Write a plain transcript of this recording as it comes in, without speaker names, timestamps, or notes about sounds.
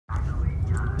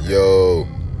Yo,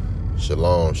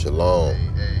 shalom, shalom.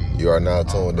 You are now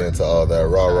tuned into All That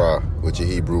R.A.R.A with your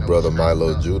Hebrew brother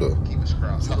Milo Judah.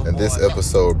 In this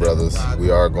episode, brothers,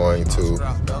 we are going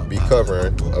to be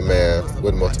covering a man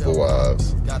with multiple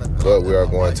wives, but we are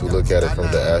going to look at it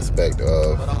from the aspect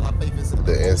of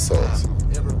the insults.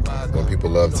 When people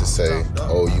love to say,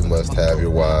 oh, you must have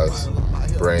your wives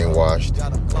brainwashed,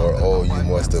 or oh, you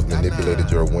must have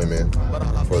manipulated your women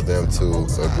for them to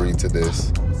agree to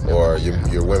this, or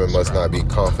your women must not be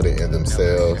confident in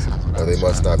themselves, or they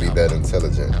must not be that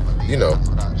intelligent. You know,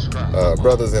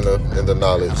 brothers in the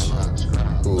knowledge,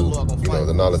 who, you know,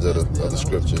 the knowledge of the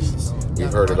scriptures.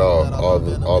 We've heard it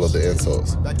all of the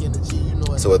insults.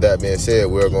 So with that being said,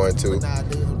 we're going to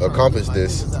accomplish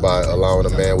this by allowing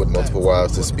a man with multiple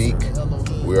wives to speak.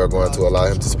 We are going to allow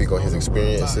him to speak on his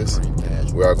experiences.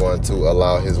 We are going to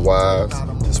allow his wives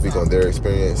to speak on their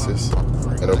experiences,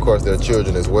 and of course their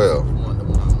children as well.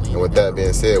 And with that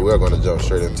being said, we're going to jump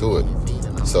straight into it.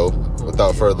 So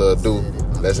without further ado,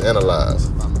 let's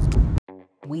analyze.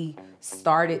 We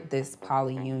started this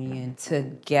polyunion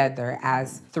together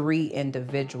as three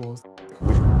individuals.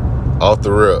 Off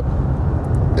the rip,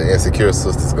 the insecure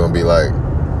sister's going to be like,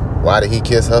 why did he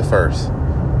kiss her first?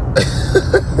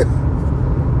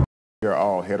 You're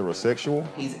all heterosexual.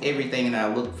 He's everything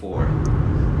that I look for.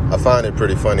 I find it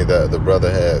pretty funny that the brother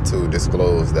had to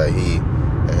disclose that he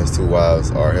and his two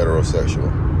wives are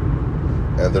heterosexual.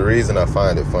 And the reason I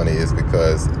find it funny is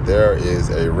because there is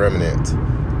a remnant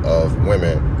of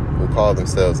women who call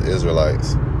themselves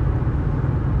Israelites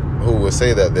who will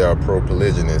say that they are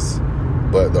pro-polygynous,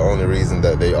 but the only reason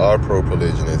that they are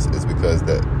pro-polygynous is because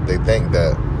that they think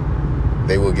that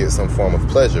they will get some form of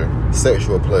pleasure,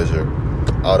 sexual pleasure,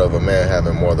 out of a man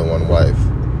having more than one wife.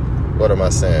 What am I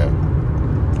saying?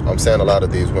 I'm saying a lot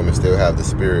of these women still have the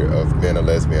spirit of being a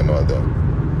lesbian on them.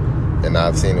 And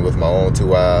I've seen it with my own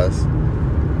two eyes.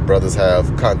 Brothers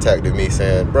have contacted me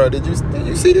saying, bro, did you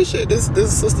see this shit this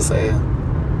sister saying?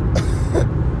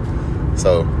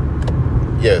 So,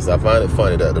 yes, I find it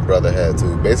funny that the brother had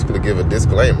to basically give a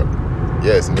disclaimer.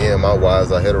 Yes, me and my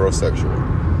wives are heterosexual.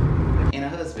 And a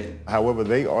husband. However,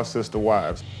 they are sister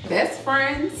wives. Best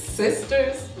friends,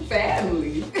 sisters,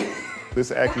 family.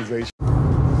 This accusation.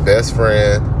 Best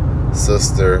friend,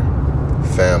 sister,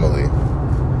 family.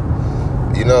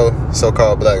 You know,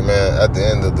 so-called black man, at the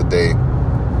end of the day,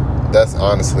 that's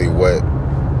honestly what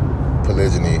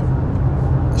polygyny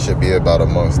should be about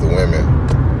amongst the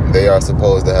women. They are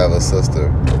supposed to have a sister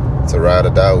to ride or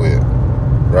die with,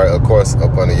 right? Of course,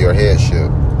 up under your headship,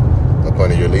 up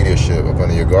under your leadership, up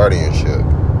under your guardianship.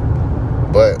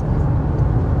 But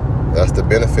that's the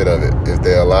benefit of it, if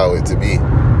they allow it to be.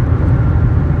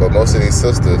 But most of these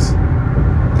sisters,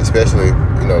 especially,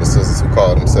 you know, the sisters who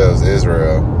call themselves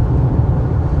Israel,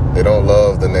 they don't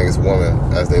love the next woman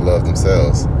as they love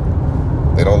themselves.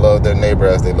 They don't love their neighbor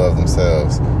as they love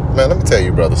themselves. Man, let me tell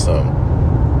you, brother, something.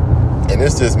 And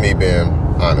it's just me being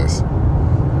honest.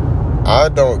 I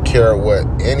don't care what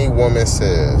any woman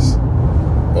says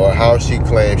or how she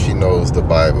claims she knows the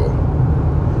Bible.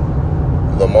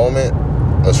 The moment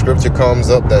a scripture comes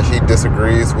up that she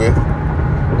disagrees with,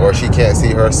 or she can't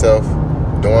see herself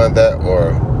doing that,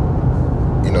 or,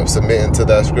 you know, submitting to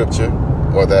that scripture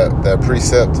or that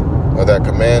precept or that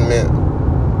commandment,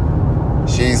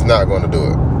 she's not going to do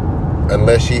it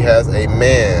unless she has a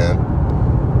man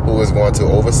who is going to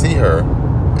oversee her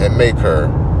and make her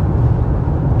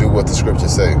do what the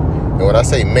scriptures say. And when I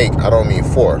say make, I don't mean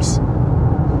force,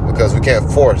 because we can't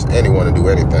force anyone to do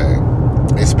anything,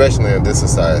 especially in this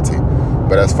society.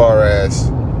 But as far as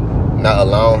not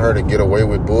allowing her to get away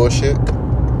with bullshit,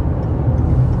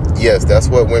 yes, that's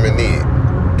what women need.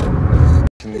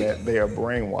 That they are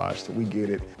brainwashed. We get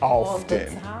it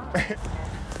often.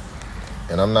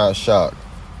 And I'm not shocked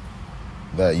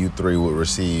that you three would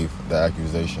receive the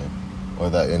accusation, or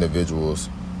that individuals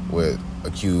would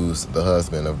accuse the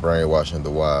husband of brainwashing the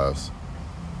wives.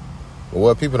 But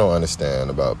what people don't understand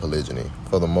about polygyny,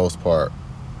 for the most part,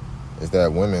 is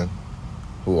that women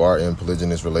who are in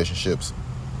polygynous relationships,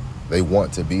 they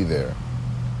want to be there.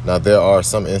 Now, there are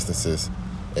some instances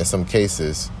and some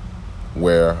cases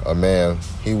where a man,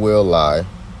 he will lie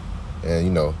and,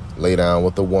 you know, lay down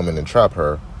with a woman and trap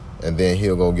her, and then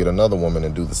he'll go get another woman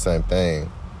and do the same thing.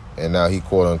 And now he,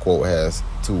 quote unquote, has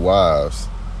two wives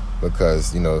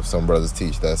because, you know, some brothers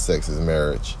teach that sex is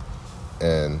marriage.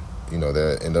 And, you know,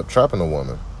 they end up trapping a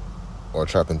woman or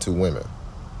trapping two women.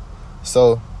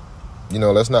 So, you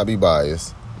know, let's not be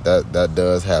biased. That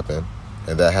does happen,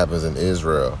 and that happens in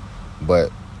Israel.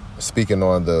 But speaking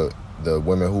on the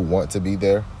women who want to be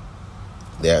there,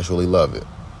 they actually love it.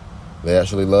 They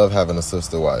actually love having a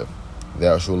sister wife. They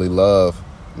actually love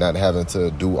not having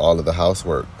to do all of the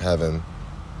housework, having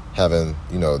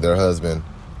their husband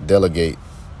delegate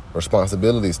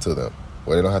responsibilities to them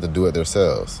where they don't have to do it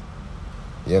themselves.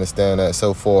 You understand that?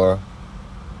 So for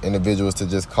individuals to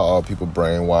just call people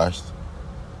brainwashed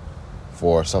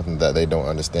for something that they don't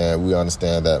understand, we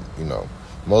understand that,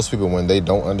 most people, when they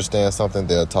don't understand something,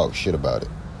 they'll talk shit about it.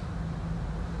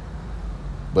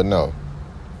 But no.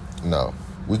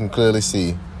 We can clearly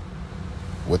see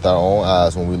with our own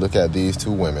eyes when we look at these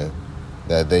two women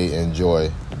that they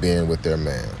enjoy being with their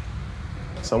man.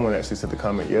 Someone actually sent a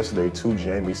comment yesterday to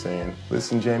Jamie saying,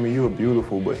 listen, Jamie, you are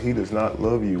beautiful, but he does not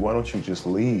love you. Why don't you just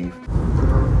leave?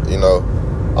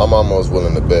 I'm almost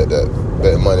willing to bet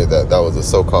money that was a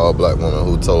so-called black woman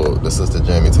who told the sister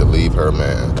Jamie to leave her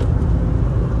man.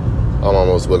 I'm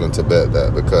almost willing to bet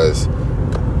that because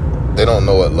they don't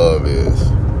know what love is.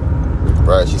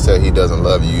 Right? She said he doesn't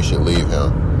love you, you should leave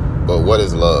him. But what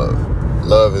is love?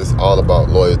 Love is all about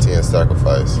loyalty and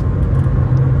sacrifice.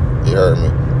 You heard me?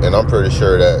 And I'm pretty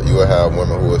sure that you will have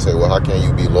women who will say, well, how can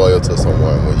you be loyal to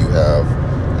someone when you have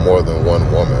more than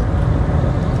one woman?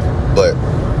 But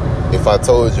if I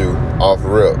told you off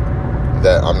rip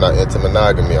that I'm not into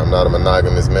monogamy, I'm not a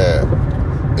monogamous man,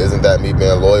 isn't that me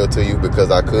being loyal to you? Because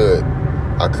I could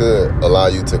allow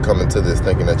you to come into this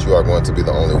thinking that you are going to be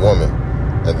the only woman.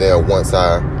 And then once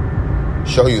I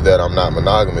show you that I'm not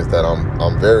monogamous, that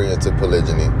I'm very into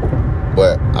polygyny,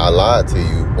 but I lied to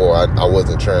you or I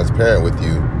wasn't transparent with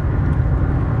you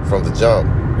from the jump,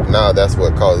 now that's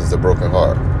what causes a broken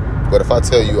heart. But if I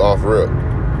tell you off rip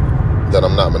that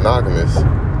I'm not monogamous,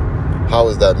 how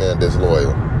is that man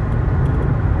disloyal?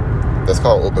 That's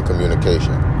called open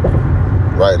communication.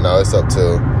 Right now it's up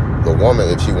to the woman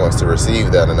if she wants to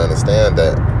receive that and understand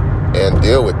that and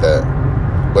deal with that.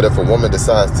 But if a woman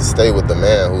decides to stay with the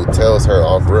man who tells her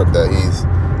off rip that he's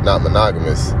not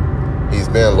monogamous, he's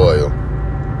being loyal.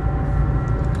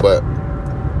 But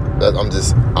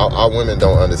our women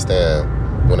don't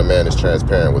understand when a man is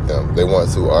transparent with them. They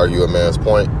want to argue a man's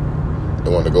point. They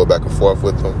want to go back and forth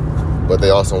with him. But they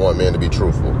also want men to be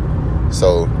truthful.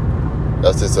 So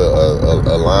that's just a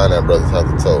line that brothers have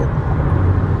to toe.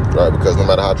 Right? Because no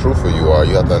matter how truthful you are,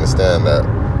 you have to understand that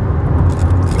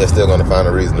they're still going to find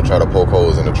a reason to try to poke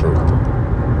holes in the truth.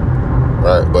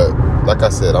 Right? But like I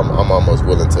said, I'm almost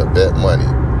willing to bet money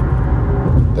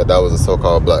that was a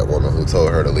so-called black woman who told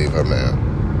her to leave her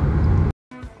man.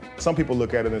 Some people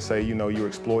look at it and say, you're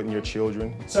exploiting your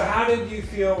children. So how did you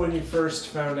feel when you first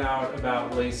found out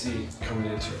about Lacey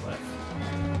coming into your life?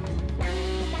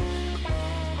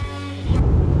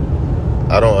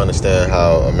 I don't understand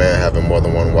how a man having more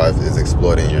than one wife is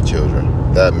exploiting your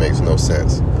children. That makes no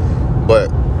sense. But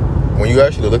when you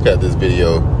actually look at this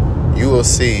video, you will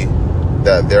see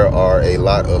that there are a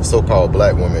lot of so-called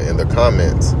black women in the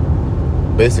comments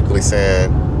basically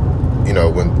saying,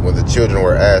 when the children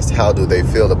were asked how do they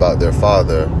feel about their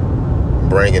father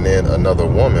bringing in another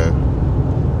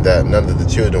woman, that none of the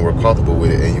children were comfortable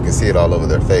with it, and you can see it all over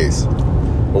their face.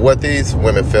 But what these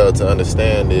women fail to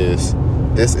understand is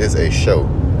this is a show.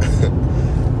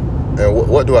 And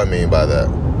what do I mean by that?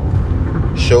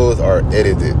 Shows are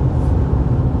edited.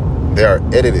 They are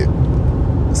edited.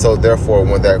 So therefore,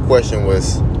 when that question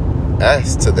was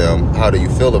asked to them, how do you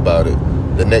feel about it?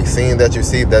 The next scene that you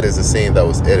see, that is a scene that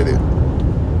was edited.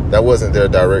 That wasn't their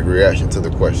direct reaction to the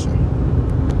question.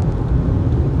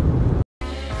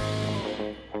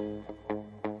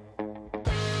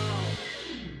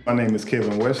 My name is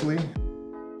Kevin Wesley.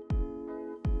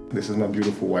 This is my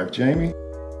beautiful wife, Jamie.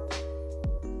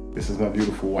 This is my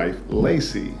beautiful wife,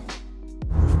 Lacey.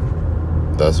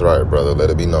 That's right, brother. Let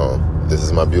it be known. This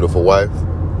is my beautiful wife,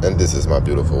 and this is my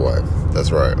beautiful wife.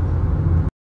 That's right.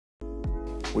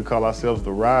 We call ourselves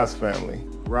the R.A.R.A family.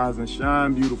 Rise and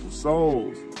shine, beautiful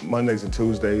souls. Mondays and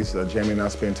Tuesdays, Jamie and I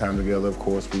spend time together. Of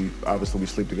course, we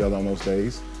sleep together on those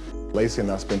days. Lacey and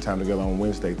I spend time together on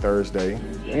Wednesday, Thursday.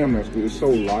 Damn, that's good. It's so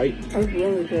light. That's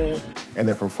really good. And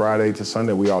then from Friday to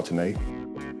Sunday, we alternate.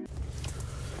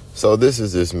 So this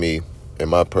is just me and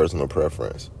my personal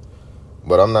preference.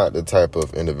 But I'm not the type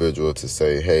of individual to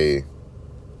say, hey,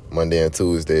 Monday and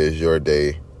Tuesday is your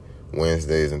day,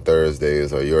 Wednesdays and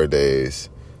Thursdays are your days,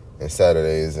 and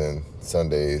Saturdays and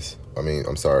Sundays,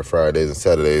 Fridays and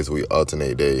Saturdays, we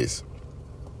alternate days.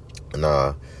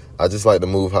 Nah, I just like to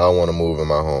move how I want to move in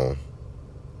my home,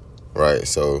 right?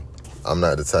 So I'm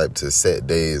not the type to set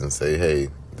days and say, hey,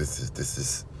 this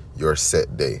is your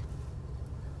set day.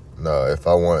 No, if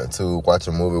I want to watch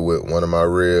a movie with one of my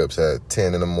ribs at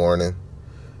 10 in the morning,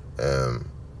 and,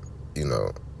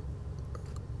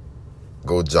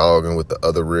 go jogging with the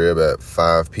other rib at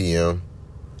 5 p.m.,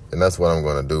 and that's what I'm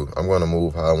going to do. I'm going to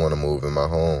move how I want to move in my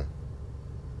home.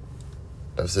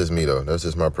 That's just me, though. That's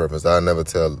just my preference. I never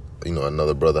tell,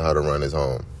 another brother how to run his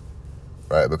home,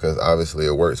 right? Because obviously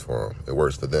it works for him. It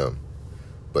works for them.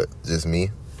 But just me,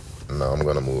 no, I'm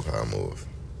going to move how I move.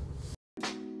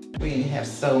 We have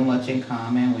so much in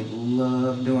common. We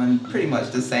love doing pretty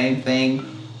much the same thing.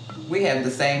 We have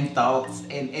the same thoughts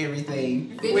and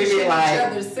everything. We Finish be each like,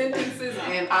 other's sentences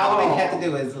and all we have to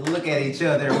do is look at each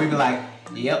other and we be like,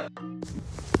 yep.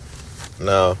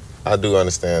 Now, I do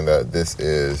understand that this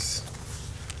is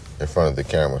in front of the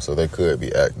camera, so they could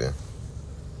be acting.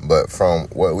 But from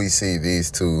what we see, these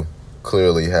two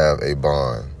clearly have a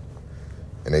bond.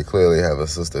 And they clearly have a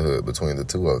sisterhood between the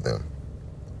two of them.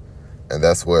 And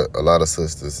that's what a lot of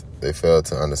sisters, they fail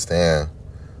to understand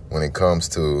when it comes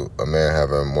to a man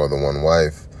having more than one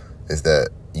wife, is that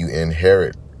you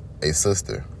inherit a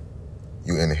sister.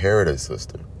 You inherit a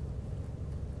sister.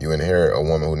 You inherit a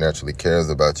woman who naturally cares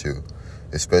about you,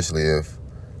 especially if,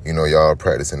 y'all are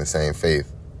practicing the same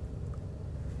faith.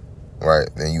 Right?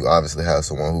 Then you obviously have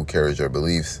someone who carries your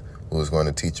beliefs, who is going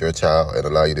to teach your child and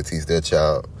allow you to teach their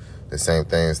child the same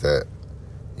things that,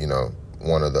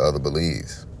 one or the other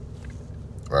believes.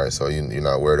 Right? So you're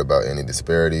not worried about any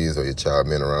disparities or your child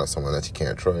being around someone that you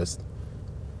can't trust.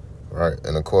 Right?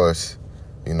 And of course,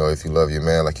 if you love your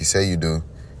man like you say you do,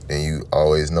 then you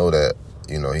always know that,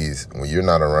 when you're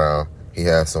not around, he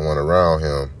has someone around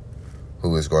him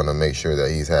who is going to make sure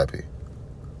that he's happy,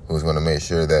 who's going to make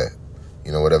sure that,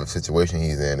 whatever situation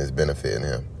he's in is benefiting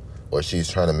him, or she's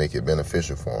trying to make it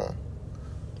beneficial for him.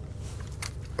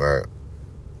 Right.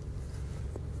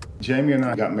 Jamie and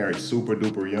I got married super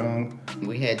duper young.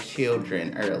 We had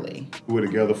children early. We were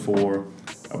together for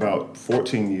about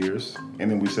 14 years,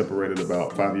 and then we separated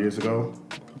about 5 years ago.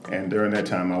 And during that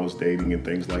time, I was dating and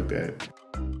things like that.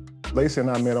 Lacey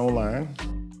and I met online.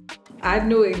 I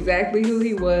knew exactly who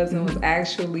he was and was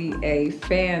actually a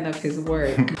fan of his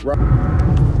work.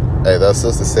 Hey, that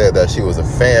sister said that she was a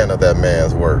fan of that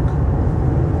man's work.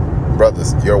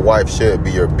 Brothers, your wife should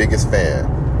be your biggest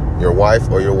fan. Your wife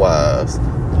or your wives,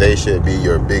 they should be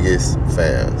your biggest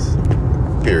fans.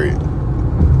 Period.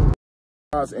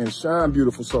 Rise and shine,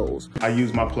 beautiful souls. I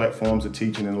use my platforms to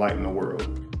teach and enlighten the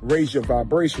world. Raise your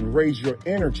vibration, raise your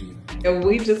energy. And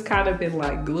we've just kind of been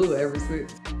like glue ever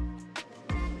since.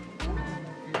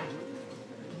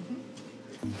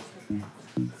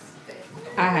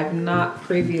 I have not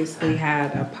previously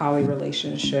had a poly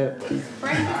relationship.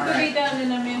 Breakfast will be done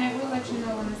in a minute. We'll let you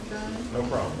know when it's done. No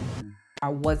problem. I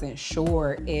wasn't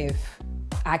sure if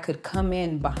I could come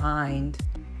in behind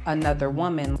another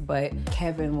woman, but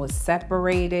Kevin was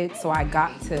separated, so I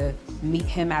got to meet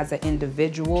him as an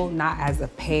individual, not as a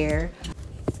pair.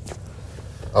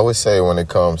 I would say when it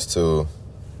comes to,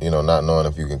 not knowing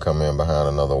if you can come in behind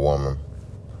another woman,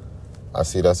 I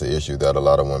see that's an issue that a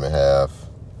lot of women have.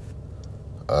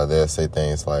 They'll say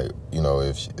things like,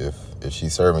 if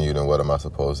she's serving you, then what am I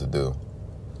supposed to do?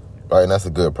 Right, and that's a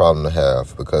good problem to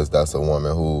have, because that's a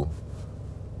woman who,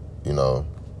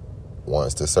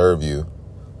 wants to serve you,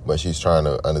 but she's trying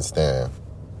to understand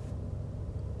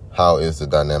how is the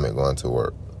dynamic going to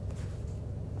work.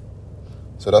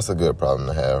 So that's a good problem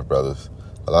to have, brothers.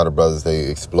 A lot of brothers, they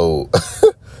explode.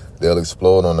 They'll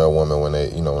explode on their woman when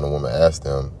when a woman asks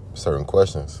them certain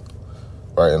questions.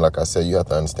 Right, and like I said, you have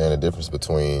to understand the difference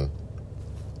between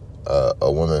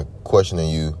a woman questioning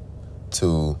you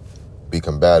to be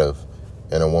combative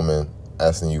and a woman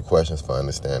asking you questions for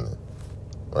understanding.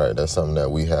 Right, that's something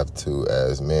that we have to,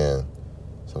 as men,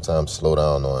 sometimes slow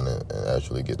down on and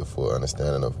actually get the full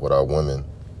understanding of what our woman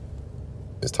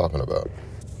is talking about.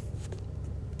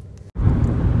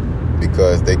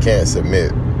 Because they can't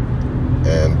submit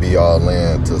and be all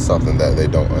in to something that they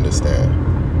don't understand.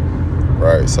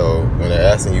 Right, so when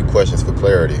they're asking you questions for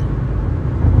clarity,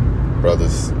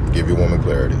 brothers, give your woman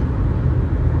clarity.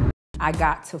 I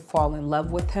got to fall in love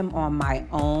with him on my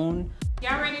own.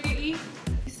 Y'all ready to eat?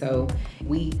 So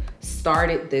we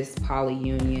started this poly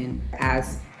union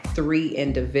as 3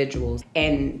 individuals.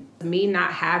 And me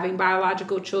not having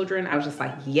biological children, I was just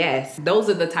like, yes, those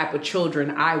are the type of children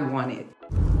I wanted.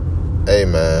 Hey,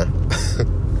 man.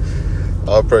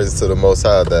 All praise to the Most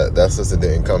High that sister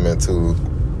didn't come into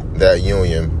that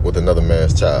union with another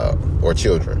man's child or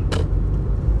children.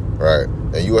 Right?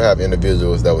 And you will have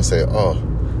individuals that will say, oh,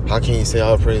 how can you say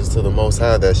all praise to the Most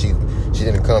High that she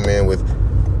didn't come in with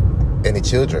any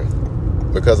children?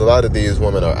 Because a lot of these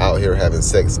women are out here having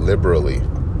sex liberally.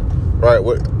 Right?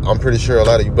 I'm pretty sure a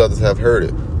lot of you brothers have heard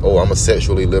it. Oh, I'm a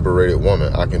sexually liberated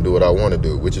woman. I can do what I want to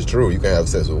do, which is true. You can have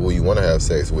sex with who you want to have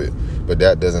sex with. But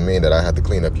that doesn't mean that I have to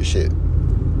clean up your shit.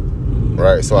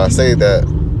 Right? So I say that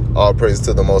all praise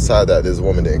to the Most High that this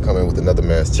woman didn't come in with another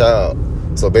man's child.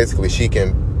 So basically she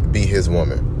can be his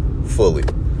woman fully.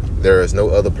 There is no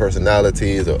other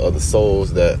personalities or other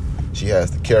souls that she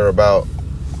has to care about.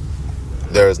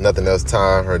 There is nothing else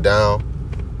tying her down.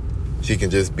 She can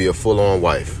just be a full-on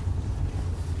wife.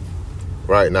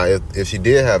 Right now, if she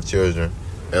did have children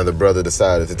and the brother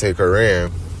decided to take her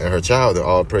in and her child, then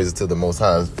all praises to the Most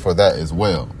High for that as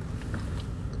well.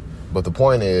 But the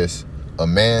point is, a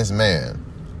man's man.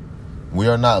 We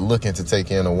are not looking to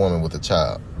take in a woman with a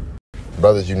child.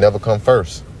 Brothers, you never come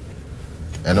first.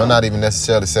 And I'm not even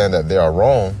necessarily saying that they are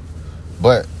wrong,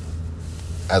 but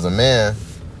as a man,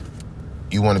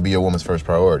 you want to be a woman's first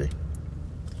priority.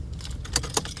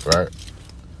 Right?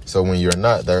 So when you're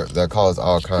not, that causes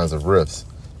all kinds of rifts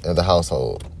in the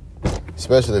household,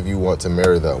 especially if you want to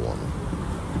marry that woman.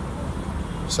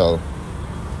 So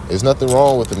there's nothing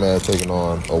wrong with the man taking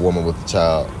on a woman with a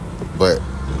child, but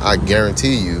I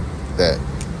guarantee you that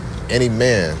any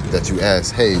man that you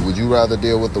ask, hey, would you rather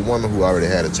deal with the woman who already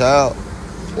had a child,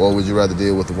 or would you rather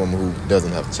deal with the woman who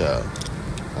doesn't have a child?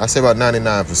 I say about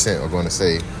 99% are going to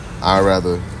say, I'd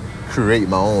rather create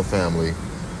my own family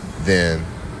than,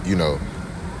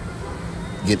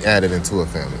 get added into a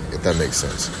family, if that makes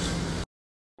sense.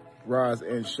 Rise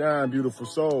and shine, beautiful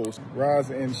souls. Rise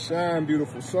and shine,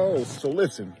 beautiful souls. So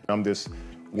listen. I'm this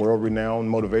world-renowned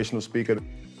motivational speaker.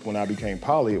 When I became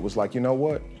poly, it was like, you know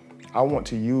what? I want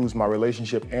to use my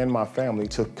relationship and my family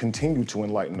to continue to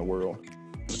enlighten the world.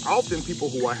 Often people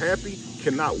who are happy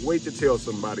cannot wait to tell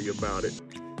somebody about it.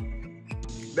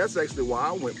 That's actually why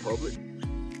I went public.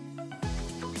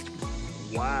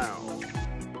 Wow.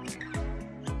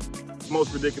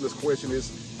 Most ridiculous question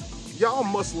is, y'all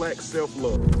must lack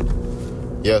self-love.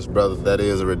 Yes, brother, that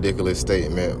is a ridiculous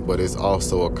statement, but it's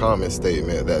also a common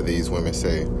statement that these women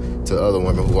say to other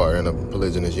women who are in a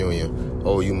polygynous union.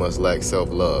 Oh, you must lack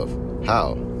self-love.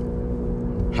 How?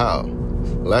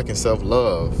 Lacking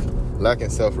self-love,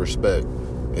 lacking self-respect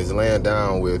is laying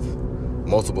down with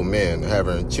multiple men,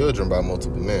 having children by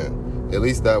multiple men. At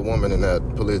least that woman in that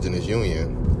polygynous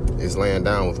union is laying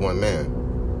down with one man.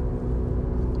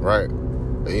 Right?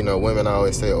 Women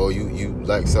always say, oh, you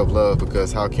lack self-love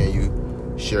because how can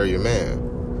you share your man?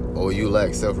 Or you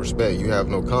lack self-respect. You have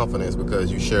no confidence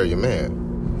because you share your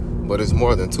man. But it's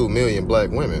more than 2 million black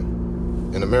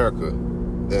women in America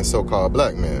than so-called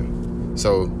black men.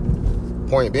 So,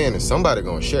 point being is somebody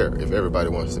going to share if everybody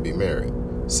wants to be married.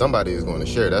 Somebody is going to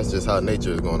share. That's just how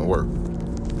nature is going to work.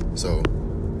 So,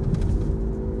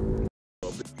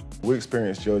 we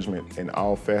experience judgment in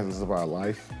all facets of our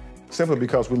life simply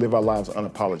because we live our lives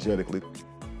unapologetically.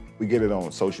 We get it on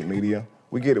social media.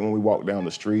 We get it when we walk down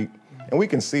the street. And we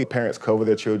can see parents cover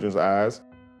their children's eyes.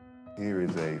 Here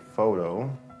is a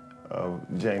photo of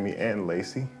Jamie and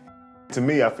Lacey. To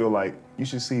me, I feel like you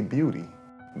should see beauty.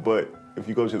 But if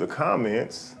you go to the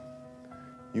comments,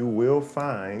 you will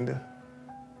find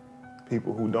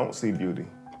people who don't see beauty.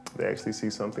 They actually see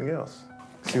something else.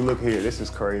 See, look here, this is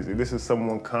crazy. This is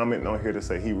someone commenting on here to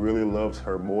say he really loves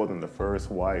her more than the first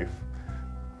wife.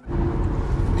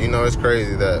 It's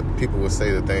crazy that people will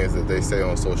say the things that they say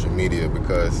on social media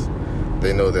because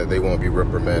they know that they won't be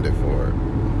reprimanded for it.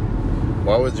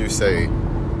 Why would you say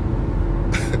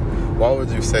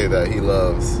that he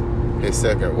loves his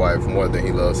second wife more than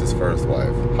he loves his first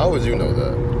wife? How would you know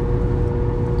that?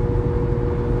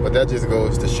 But that just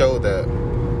goes to show that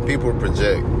people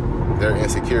project their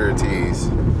insecurities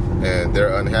and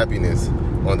their unhappiness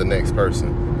on the next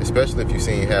person, especially if you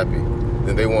seem happy.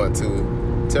 Then they want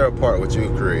to tear apart what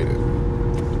you've created.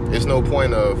 There's no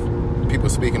point of people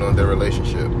speaking on their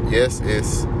relationship. Yes,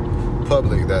 it's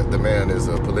public that the man is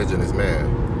a polygynous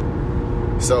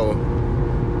man. So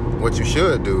what you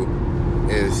should do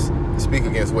is speak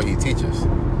against what he teaches,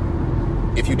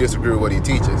 if you disagree with what he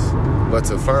teaches. But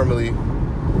to firmly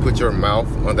put your mouth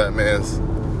on that man's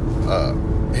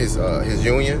his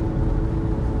union,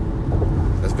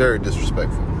 that's very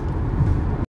disrespectful.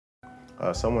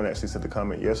 Someone actually sent a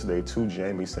comment yesterday to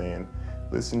Jamie saying,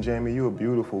 listen, Jamie, you are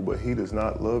beautiful, but he does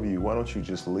not love you. Why don't you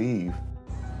just leave?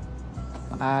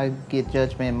 I get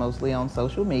judgment mostly on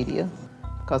social media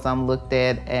because I'm looked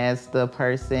at as the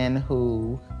person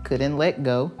who couldn't let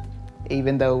go,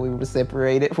 even though we were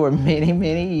separated for many,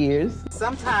 many years.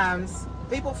 Sometimes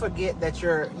people forget that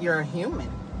you're a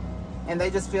human and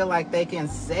they just feel like they can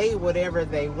say whatever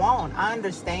they want. I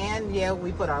understand, yeah,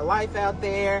 we put our life out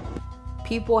there.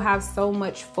 People have so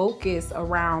much focus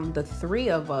around the three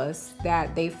of us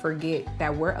that they forget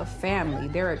that we're a family.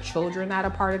 There are children that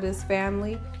are part of this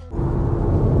family.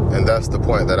 And that's the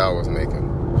point that I was making.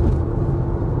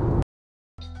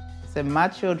 So my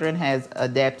children has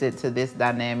adapted to this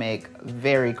dynamic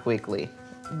very quickly.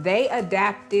 They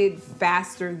adapted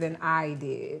faster than I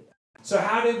did. So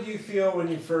how did you feel when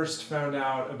you first found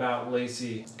out about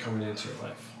Lacey coming into your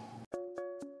life?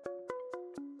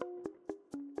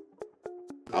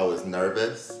 I was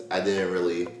nervous. I didn't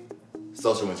really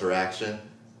social interaction,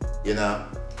 you know.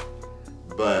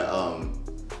 But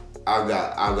I've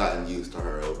gotten used to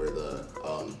her over the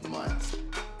months.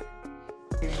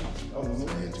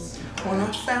 When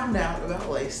I found out about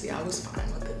Lacey, I was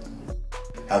fine with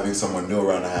it. Having someone new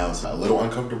around the house, a little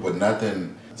uncomfortable, but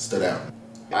nothing stood out.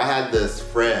 I had this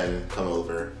friend come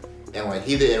over, and like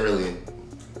he didn't really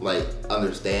like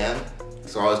understand.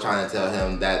 So I was trying to tell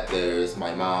him that there's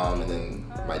my mom, and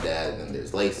then my dad, and then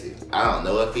there's Lacey. I don't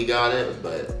know if he got it,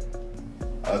 but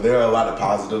there are a lot of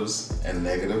positives and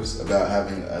negatives about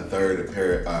having a third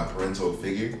parental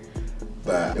figure,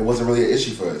 but it wasn't really an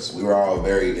issue for us. We were all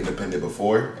very independent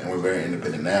before, and we're very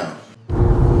independent now.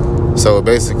 So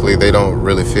basically, they don't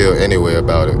really feel any way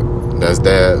about it. That's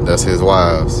dad, that's his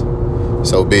wives.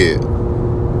 So be it.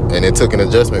 And it took an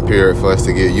adjustment period for us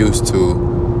to get used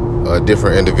to a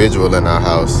different individual in our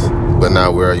house, but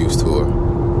now we're used to her.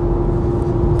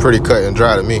 Pretty cut and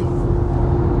dry to me.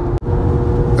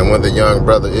 And when the young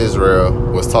brother Israel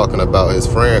was talking about his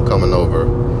friend coming over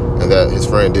and that his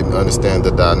friend didn't understand the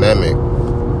dynamic,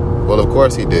 well, of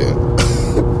course he didn't.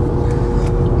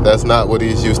 That's not what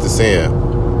he's used to seeing.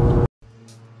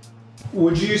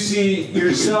 Would you see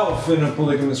yourself in a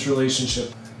polygamous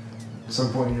relationship at some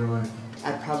point in your life?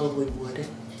 I probably wouldn't.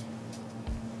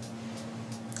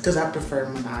 Because I prefer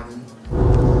monogamy.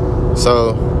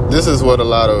 So this is what a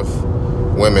lot of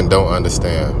women don't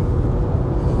understand.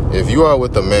 If you are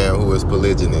with a man who is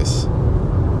polygynous,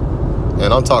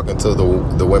 and I'm talking to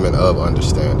the women of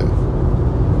understanding,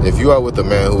 if you are with a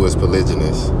man who is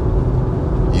polygynous,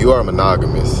 you are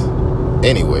monogamous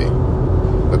anyway,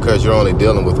 because you're only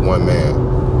dealing with one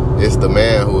man. It's the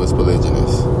man who is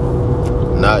polygynous,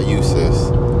 not you, sis.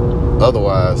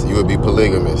 Otherwise, you would be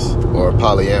polygamous or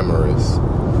polyamorous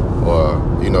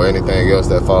or, you know, anything else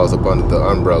that falls up under the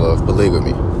umbrella of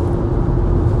polygamy.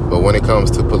 But when it comes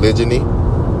to polygyny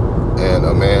and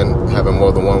a man having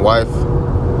more than one wife,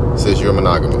 sis, you're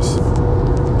monogamous.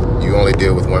 You only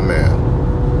deal with one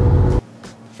man.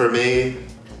 For me,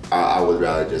 I would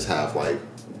rather just have like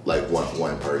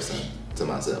one person to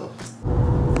myself.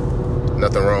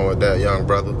 Nothing wrong with that, young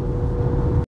brother.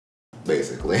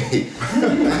 Basically.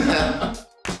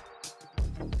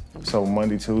 So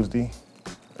Monday, Tuesday,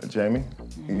 Jamie,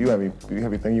 do you have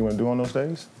anything you want to do on those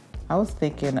days? I was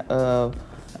thinking of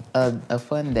a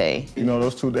fun day. You know,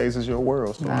 those 2 days is your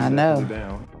world. So I know.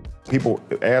 Down. People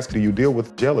ask, do you deal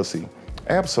with jealousy?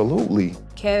 Absolutely.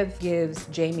 Kev gives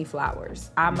Jamie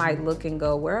flowers. I might look and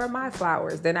go, where are my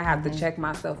flowers? Then I have to check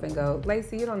myself and go,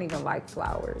 Lacey, you don't even like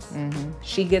flowers.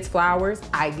 She gets flowers,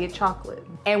 I get chocolate.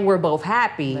 And we're both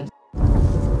happy.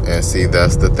 And see,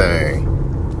 that's the thing.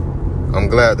 I'm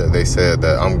glad that they said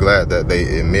that. I'm glad that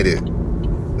they admitted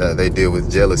that they deal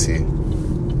with jealousy,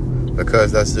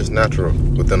 because that's just natural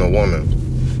within a woman.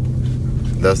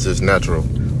 That's just natural.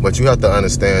 But you have to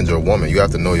understand your woman. You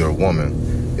have to know your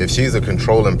woman. If she's a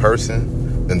controlling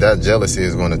person, then that jealousy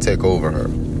is going to take over her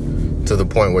to the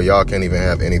point where y'all can't even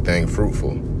have anything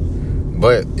fruitful.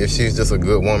 But if she's just a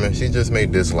good woman, she just may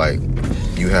dislike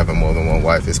you having more than one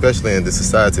wife, especially in this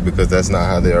society, because that's not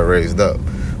how they are raised up.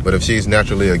 But if she's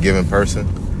naturally a giving person,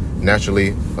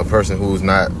 naturally a person who's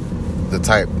not the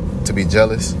type to be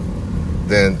jealous,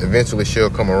 then eventually she'll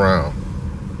come around.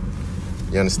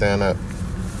 You understand that?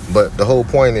 But the whole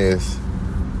point is,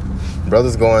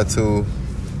 brother's going to,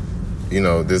 you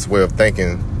know, this way of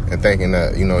thinking and thinking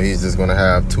that, you know, he's just going to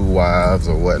have 2 wives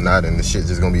or whatnot and the shit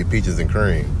just going to be peaches and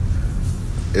cream.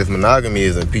 If monogamy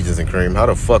isn't peaches and cream, how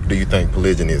the fuck do you think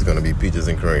polygyny is going to be peaches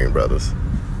and cream, brothers?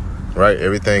 Right?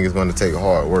 Everything is going to take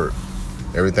hard work.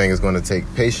 Everything is going to take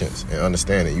patience and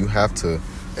understanding. You have to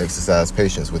exercise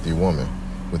patience with your woman,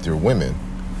 with your women.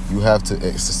 You have to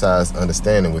exercise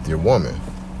understanding with your woman,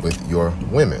 with your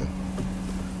women,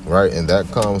 right? And that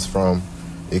comes from,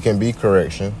 it can be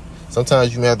correction.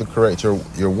 Sometimes you may have to correct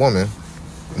your woman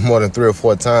more than 3 or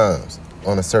 4 times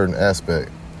on a certain aspect.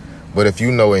 But if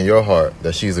you know in your heart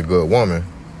that she's a good woman,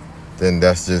 then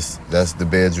that's the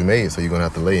bed you made, so you're gonna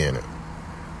have to lay in it,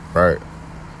 right?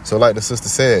 So like the sister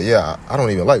said, yeah, I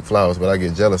don't even like flowers, but I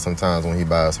get jealous sometimes when he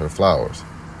buys her flowers.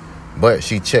 But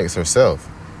she checks herself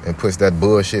and puts that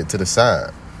bullshit to the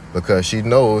side, because she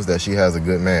knows that she has a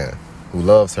good man who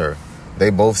loves her. They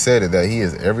both said it, that he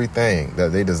is everything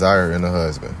that they desire in a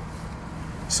husband.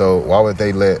 So why would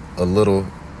they let a little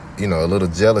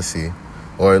jealousy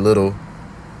or a little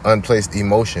unplaced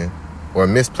emotion, or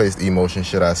misplaced emotion,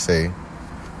 should I say,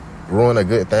 ruin a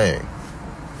good thing?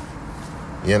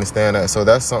 You understand that? So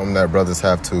that's something that brothers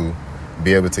have to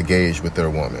be able to gauge with their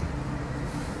woman.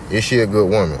 Is she a good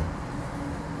woman?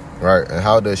 Right? And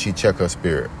how does she check her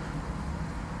spirit?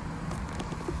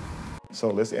 So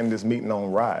let's end this meeting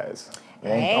on rise.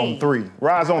 Hey. On three.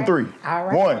 Rise on three. All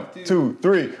right. 1, 2,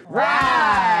 3.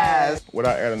 Rise! Would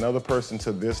I add another person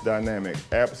to this dynamic?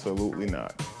 Absolutely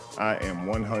not. I am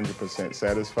 100%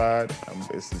 satisfied.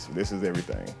 This is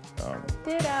everything.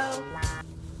 Ditto.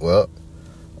 Well,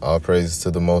 all praises to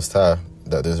the Most High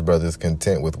that this brother is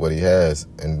content with what he has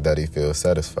and that he feels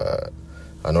satisfied.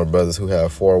 I know brothers who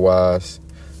have 4 wives.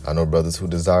 I know brothers who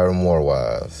desire more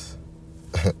wives.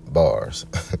 Bars.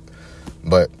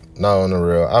 But not on the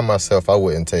real. I myself, I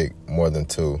wouldn't take more than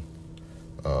 2.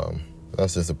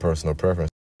 That's just a personal preference.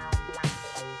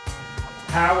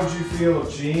 How would you feel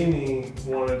if Jamie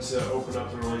wanted to open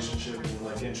up the relationship and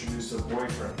like introduce a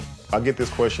boyfriend? I get this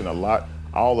question a lot.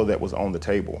 All of that was on the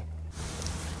table.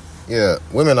 Yeah,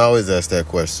 women always ask that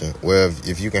question. Well,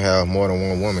 if you can have more than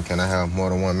one woman, can I have more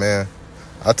than one man?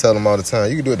 I tell them all the time,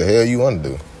 you can do what the hell you want to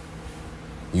do.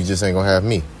 You just ain't gonna have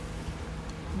me.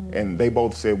 And they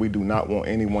both said, we do not want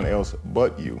anyone else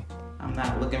but you. I'm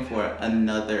not looking for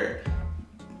another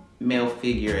male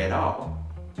figure at all.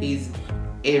 He's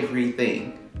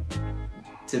everything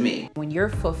to me. When you're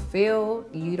fulfilled,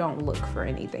 you don't look for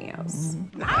anything else.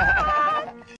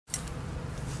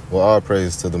 Well, all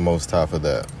praise to the Most High for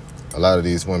that. A lot of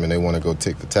these women, they want to go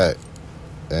tick for tack.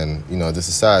 And, you know, the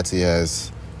society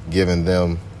has given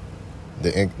them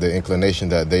the inclination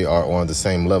that they are on the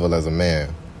same level as a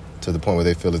man, to the point where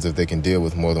they feel as if they can deal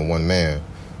with more than one man.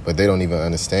 But they don't even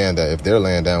understand that if they're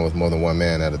laying down with more than one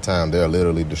man at a time, they're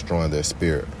literally destroying their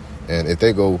spirit. And if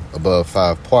they go above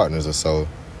 5 partners or so,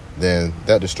 then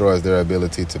that destroys their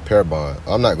ability to pair bond.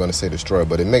 I'm not going to say destroy,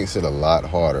 but it makes it a lot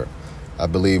harder. I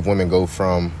believe women go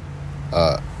from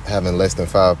having less than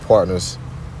 5 partners,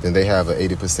 then they have an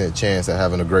 80% chance of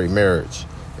having a great marriage.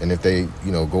 And if they,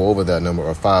 you know, go over that number,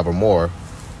 or 5 or more,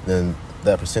 then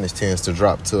that percentage tends to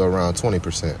drop to around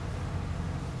 20%.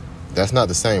 That's not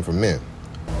the same for men,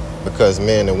 because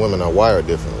men and women are wired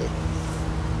differently,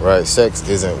 right? Sex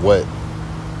isn't what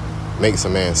makes a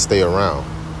man stay around.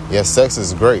 Yes, sex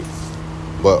is great,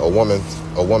 but a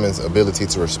woman's ability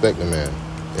to respect a man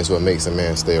is what makes a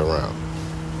man stay around.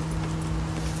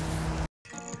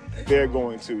 They're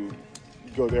going to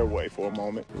go their way for a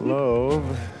moment.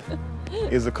 Love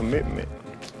is a commitment.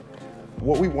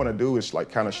 What we want to do is like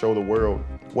kind of show the world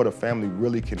what a family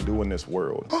really can do in this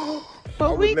world.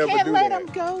 But we can't let him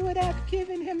go without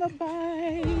giving him a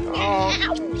bite.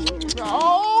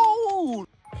 Oh.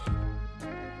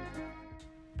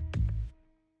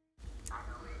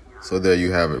 So there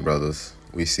you have it, brothers.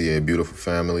 We see a beautiful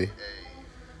family,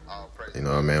 you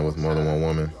know, a man with more than one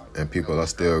woman, and people are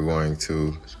still going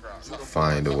to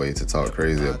find a way to talk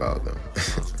crazy about them.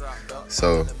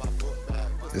 So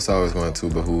it's always going to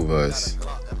behoove us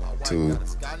to,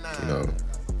 you know,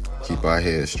 keep our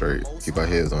heads straight, keep our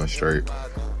heads on straight,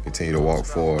 continue to walk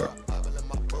forward.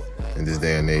 In this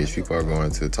day and age, people are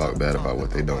going to talk bad about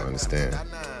what they don't understand,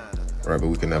 right? But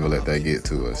we can never let that get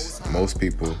to us. Most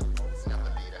people,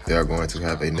 they are going to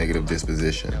have a negative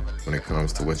disposition when it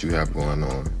comes to what you have going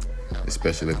on,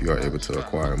 especially if you are able to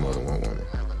acquire more than one woman.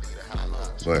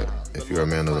 But if you're a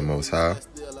man of the Most High,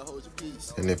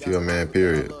 and if you're a man,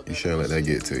 period, you shouldn't let that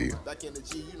get to you.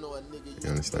 You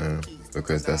understand?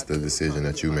 Because that's the decision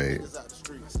that you made.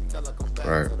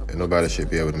 Right? And nobody should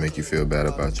be able to make you feel bad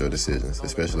about your decisions,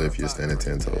 especially if you're standing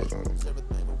 10 toes on them.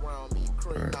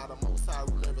 Right?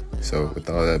 So with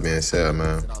all that being said,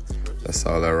 man, that's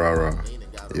all that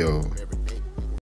R.A.R.A. Yo.